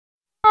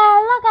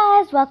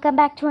guys, welcome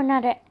back to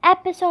another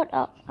episode.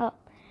 Oh,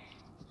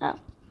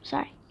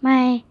 sorry.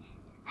 My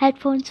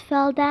headphones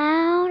fell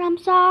down. I'm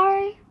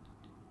sorry.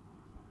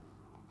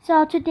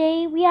 So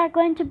today we are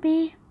going to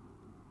be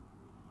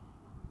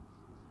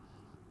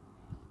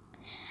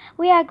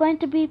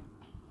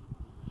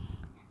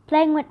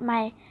playing with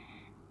my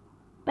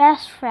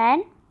best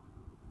friend,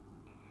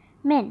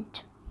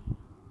 Mint.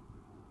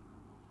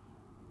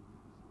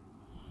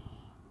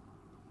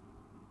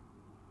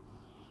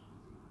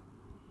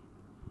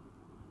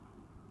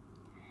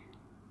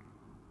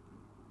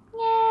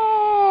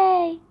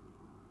 Yay!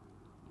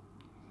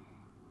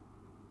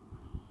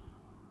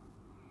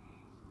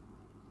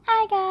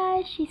 Hi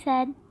guys, she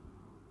said.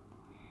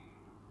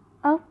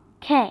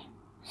 Okay,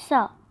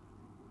 so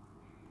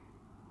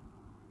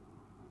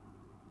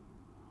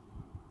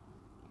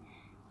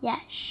yes.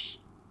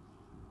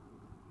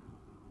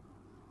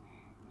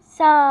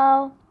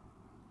 So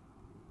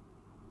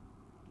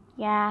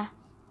yeah.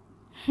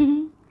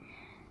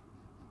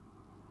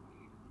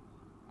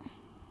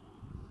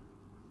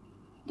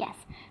 Yes.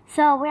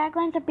 So we are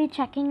going to be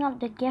checking out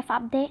the gift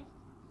update.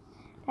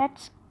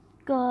 Let's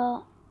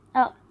go.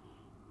 Oh,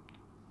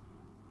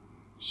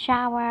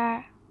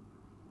 shower.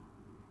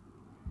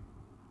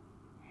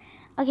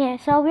 Okay,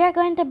 so we are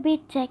going to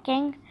be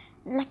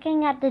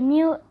looking at the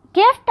new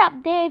gift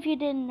update. If you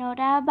didn't know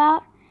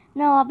that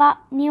knew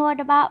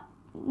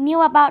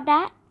about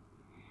that.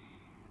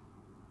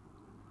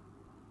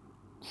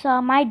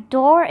 So my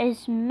door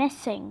is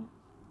missing.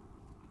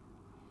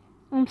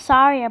 I'm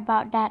sorry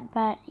about that,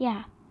 but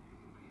yeah.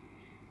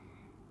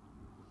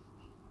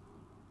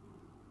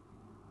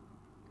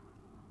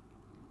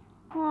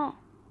 Oh.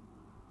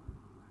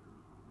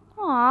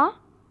 Aw.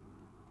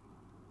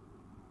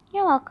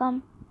 You're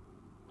welcome.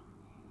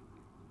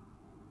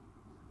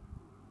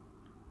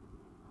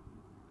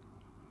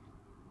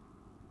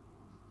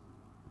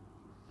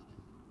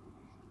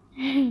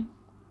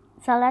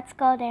 So let's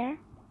go there.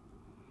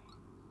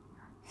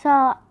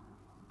 So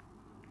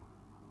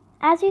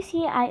as you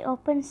see, I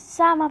opened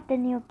some of the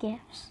new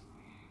gifts.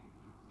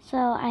 So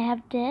I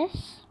have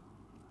this.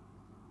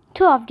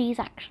 2 of these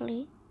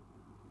actually.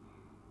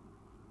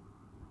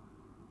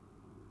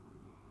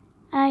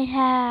 I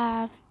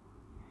have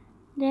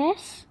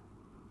this,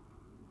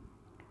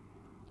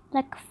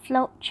 like a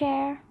float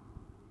chair.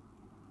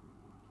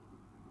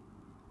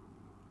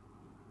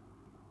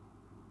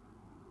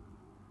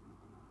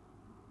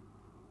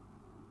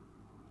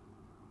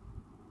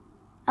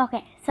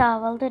 Okay, so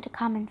we'll do the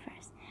common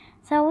first.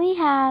 So we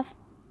have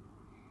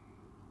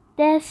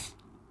this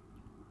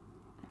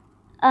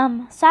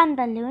sun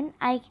balloon.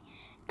 I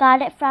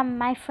got it from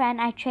my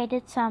friend. I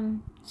traded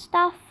some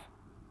stuff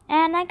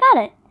and I got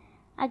it.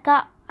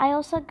 I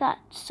also got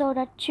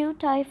Soda Chew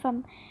toy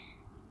from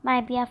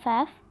my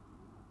BFF.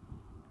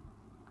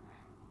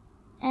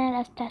 And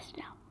let's test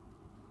it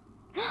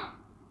out.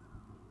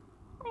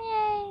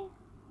 Yay!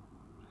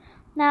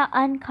 Now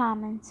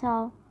uncommon.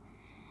 So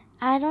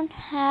I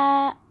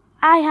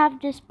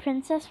have this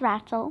Princess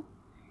Rattle.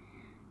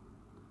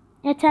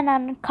 It's an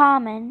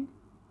uncommon.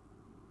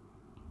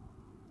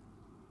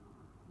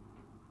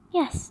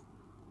 Yes.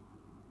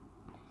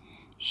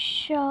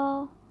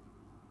 Show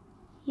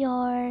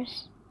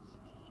yours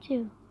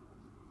too.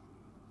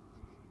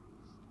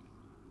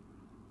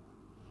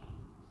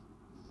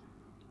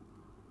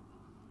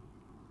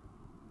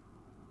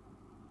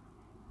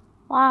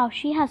 Wow,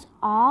 she has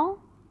all?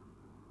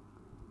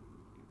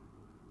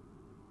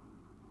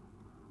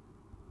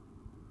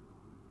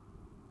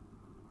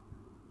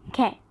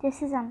 Okay,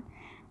 this is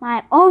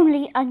my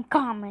only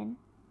uncommon.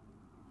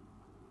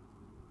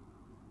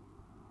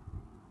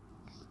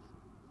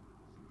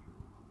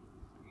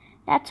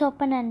 Let's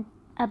open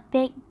a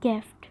big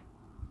gift.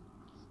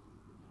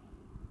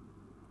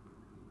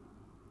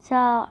 So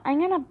I'm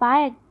gonna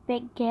buy a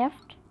big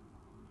gift.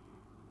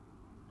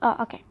 Oh,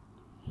 okay.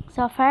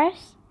 So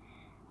first,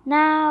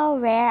 now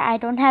rare, I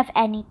don't have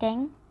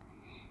anything.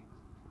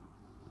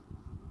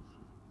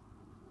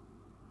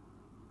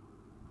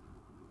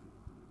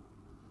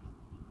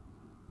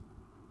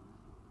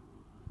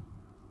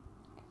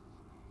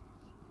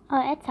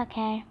 Oh, it's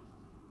okay.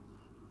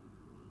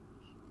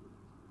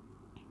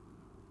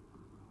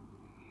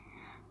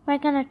 We're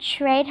gonna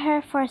trade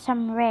her for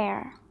some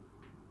rare.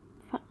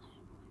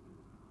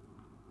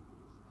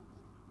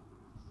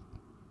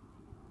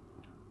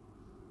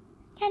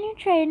 Can you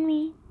trade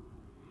me?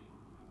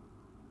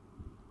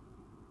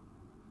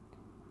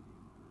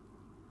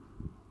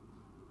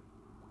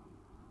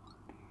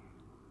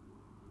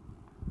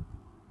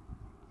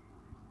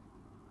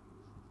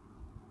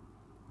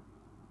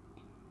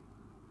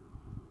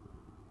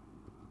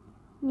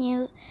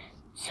 New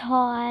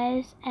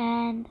toys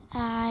and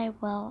I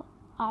will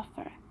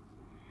offer.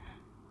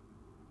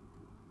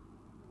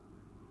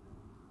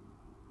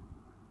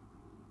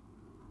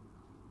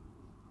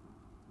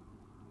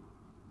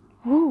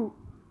 Ooh.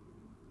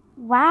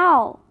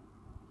 Wow.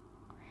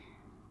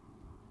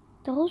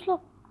 Those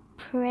look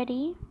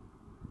pretty.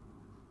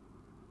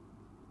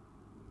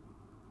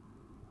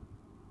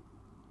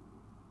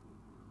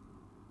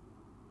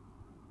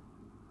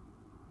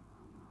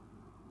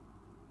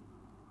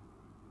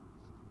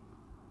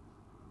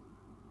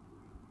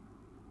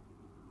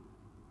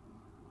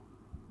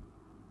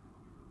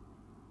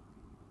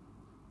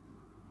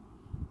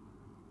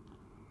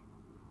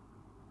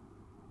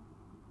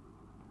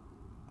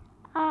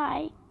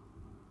 I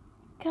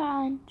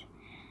can't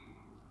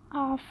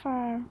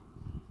offer.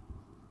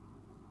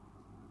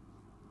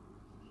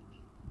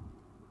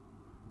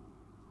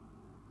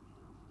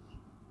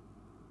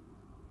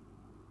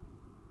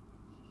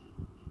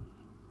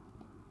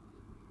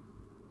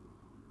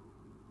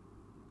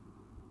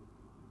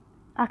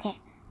 Okay,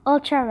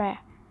 ultra rare.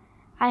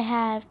 I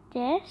have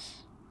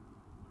this.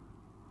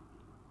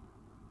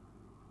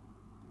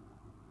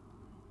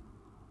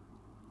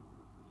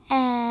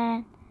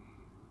 And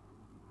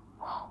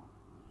whoa.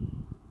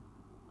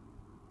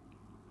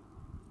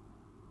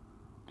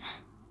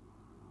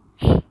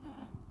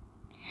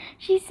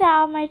 She sat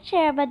on my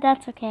chair, but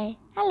that's okay.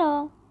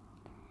 Hello.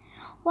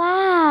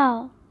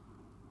 Wow.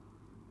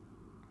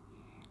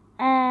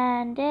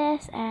 And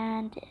this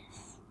and this.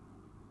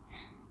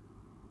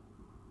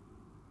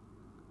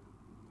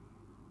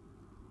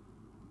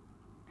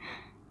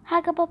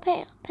 Huggable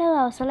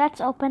pillow. So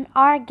let's open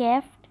our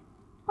gift.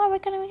 What are we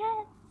gonna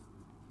get?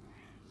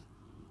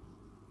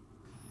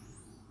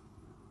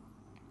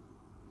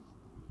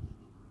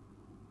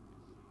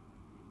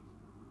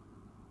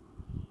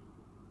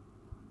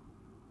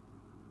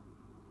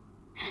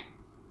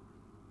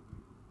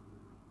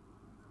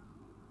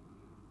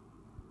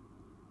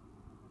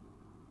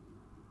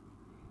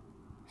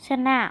 So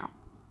now,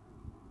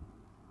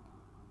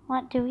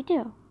 what do we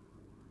do?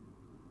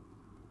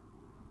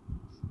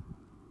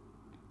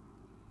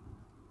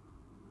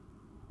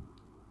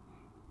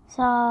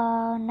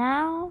 So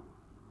now,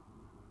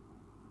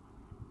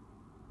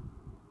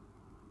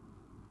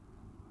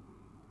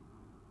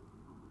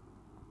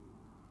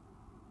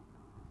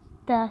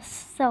 the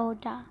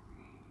soda.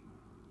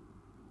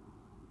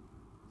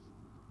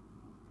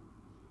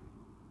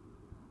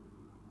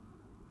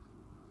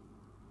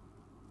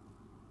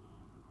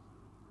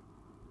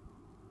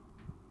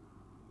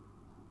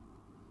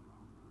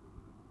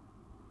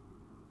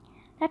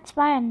 Let's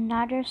buy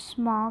another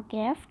small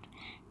gift,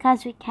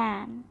 'cause we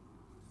can.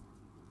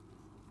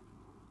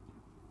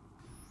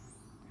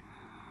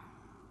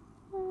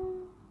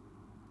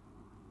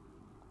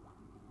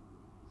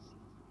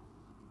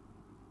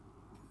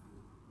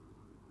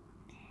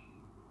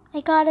 I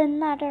got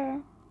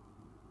another.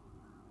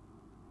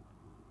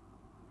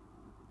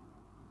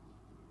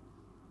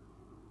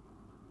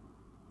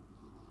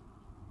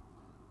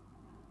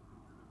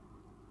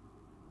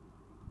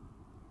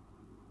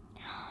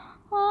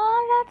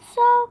 Oh, that's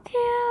so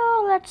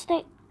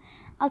cute.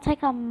 I'll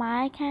take out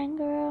my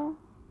kangaroo.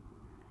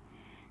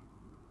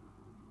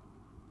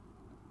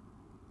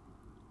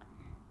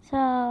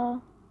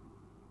 So,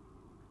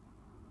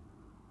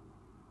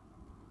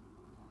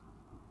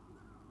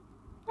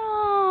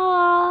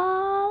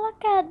 oh,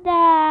 look at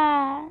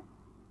that.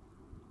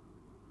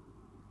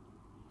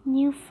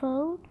 New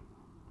food.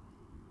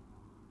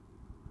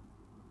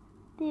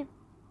 The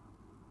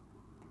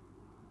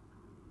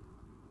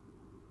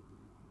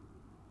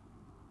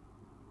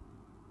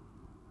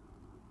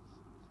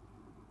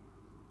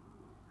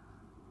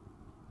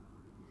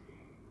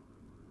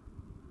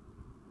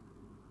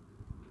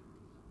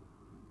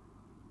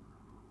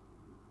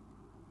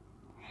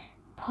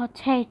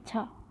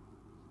potato.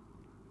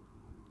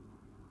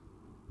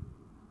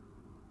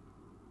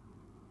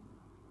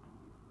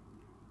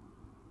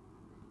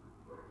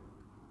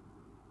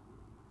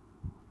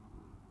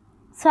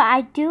 So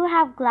I do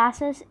have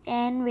glasses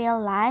in real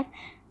life.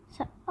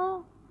 So,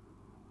 oh.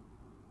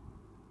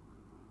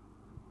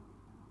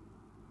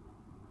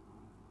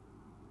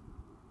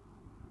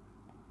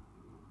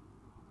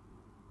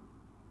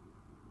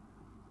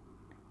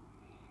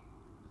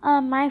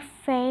 My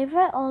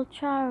favorite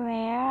ultra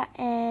rare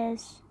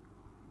is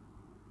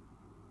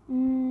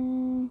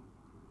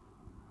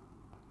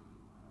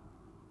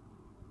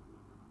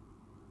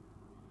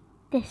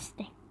this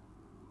thing.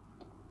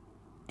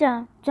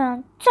 Dun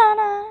dun dun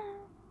dun.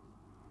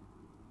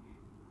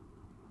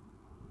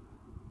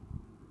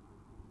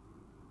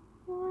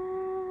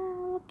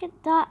 Wow, look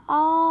at that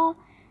all.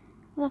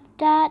 With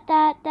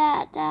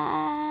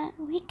that.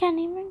 We can't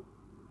even.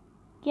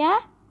 Yeah?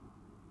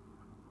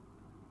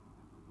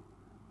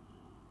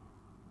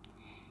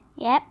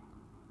 Yep.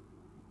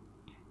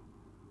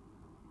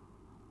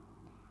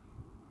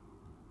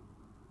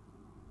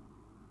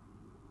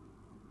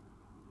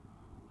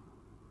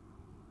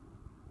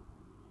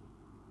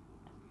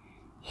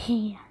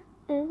 Yeah.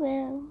 It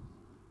will.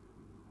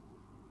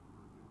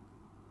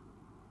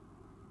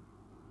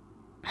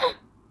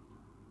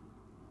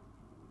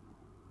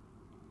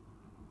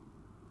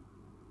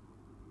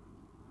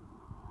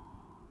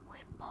 We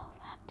both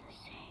have the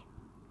same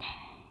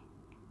thing.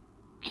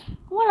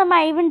 What am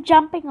I even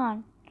jumping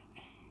on?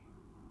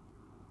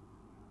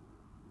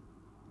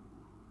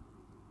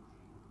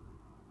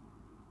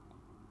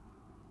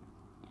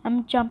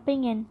 I'm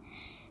jumping in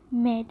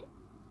mid-air.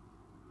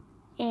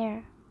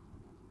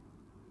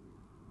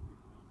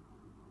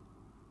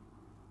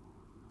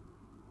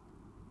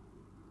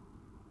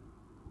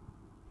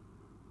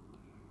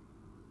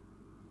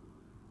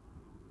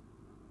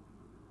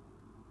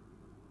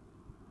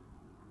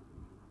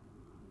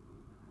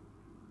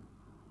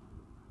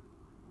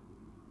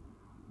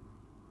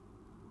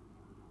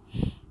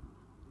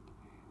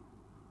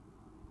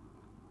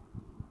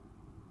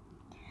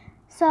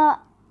 So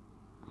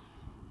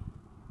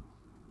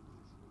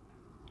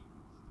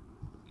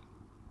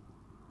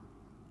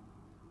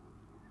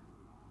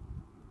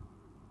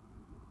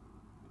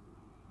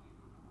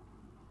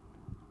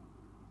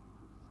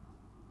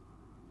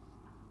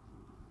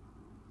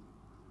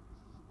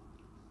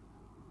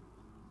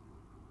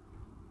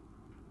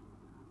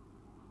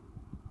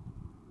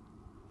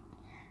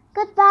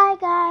goodbye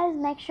guys.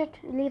 Make sure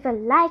to leave a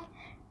like,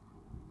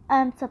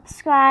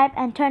 subscribe,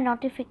 and turn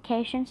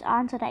notifications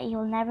on so that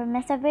you'll never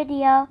miss a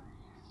video.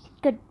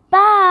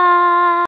 Goodbye.